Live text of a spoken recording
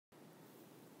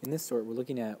In this sort, we're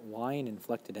looking at Y and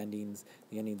inflected endings,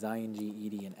 the endings ing,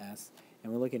 ed, and s,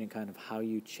 and we're looking at kind of how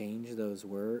you change those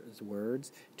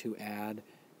words to add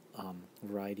a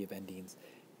variety of endings.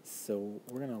 So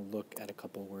we're going to look at a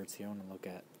couple words here. I'm going to look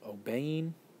at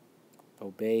obeying,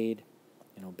 obeyed,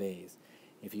 and obeys.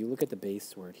 If you look at the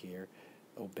base word here,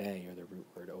 obey, or the root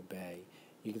word obey,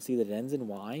 you can see that it ends in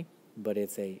Y, but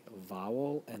it's a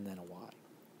vowel and then a Y.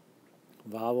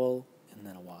 Vowel and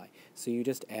then a Y. So you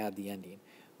just add the ending.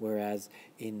 Whereas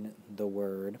in the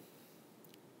word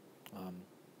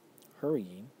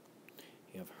hurrying,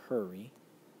 you have hurry,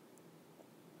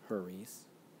 hurries,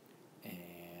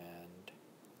 and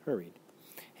hurried.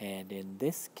 And in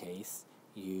this case,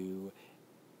 in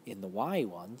the Y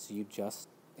ones, you just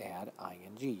add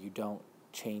ing. You don't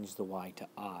change the Y to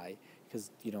I,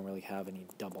 because you don't really have any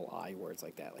double I words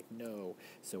like that, like no.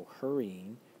 So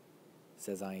hurrying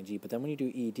says ing, but then when you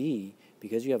do ed,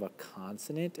 because you have a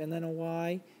consonant and then a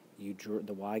Y,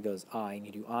 the Y goes I, and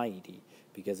you do IED.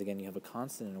 Because again, you have a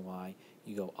consonant and a Y,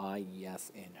 you go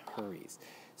IES in hurries.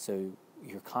 So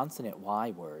your consonant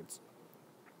Y words,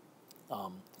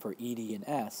 for ED and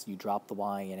S, you drop the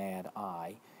Y and add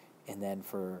I, and then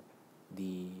for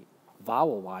the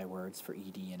vowel Y words for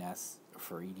ED and S,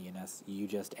 you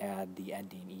just add the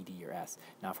ending ED or S.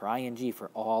 Now for ing,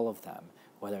 for all of them,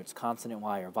 whether it's consonant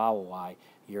Y or vowel Y,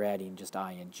 you're adding just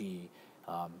ing,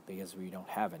 because we don't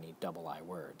have any double I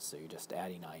words, so you're just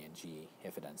adding ing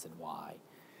if it ends in Y.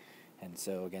 And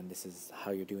so again, this is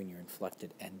how you're doing your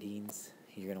inflected endings.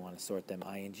 You're going to want to sort them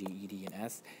ing, ed, and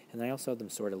s, and I also have them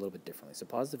sorted a little bit differently. So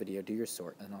pause the video, do your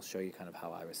sort, and I'll show you kind of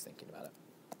how I was thinking about it.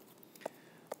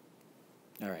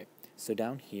 Alright, so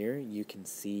down here you can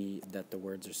see that the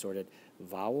words are sorted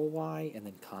vowel Y and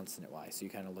then consonant Y. So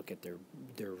you kind of look at their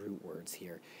root words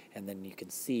here, and then you can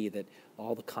see that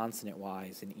all the consonant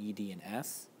Ys in ed and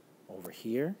s over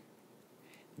here,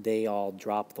 they all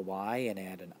drop the Y and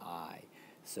add an I.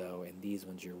 So in these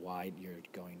ones, you're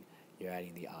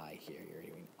adding the I here. You're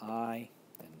doing I,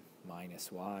 then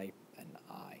minus Y, and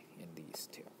I in these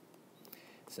two.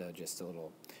 So just a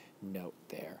little note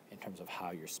there in terms of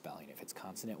how you're spelling. If it's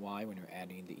consonant Y, when you're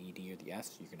adding the ED or the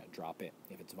S, you're going to drop it.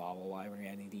 If it's vowel Y, when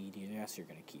you're adding the ED or the S, you're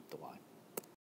going to keep the Y.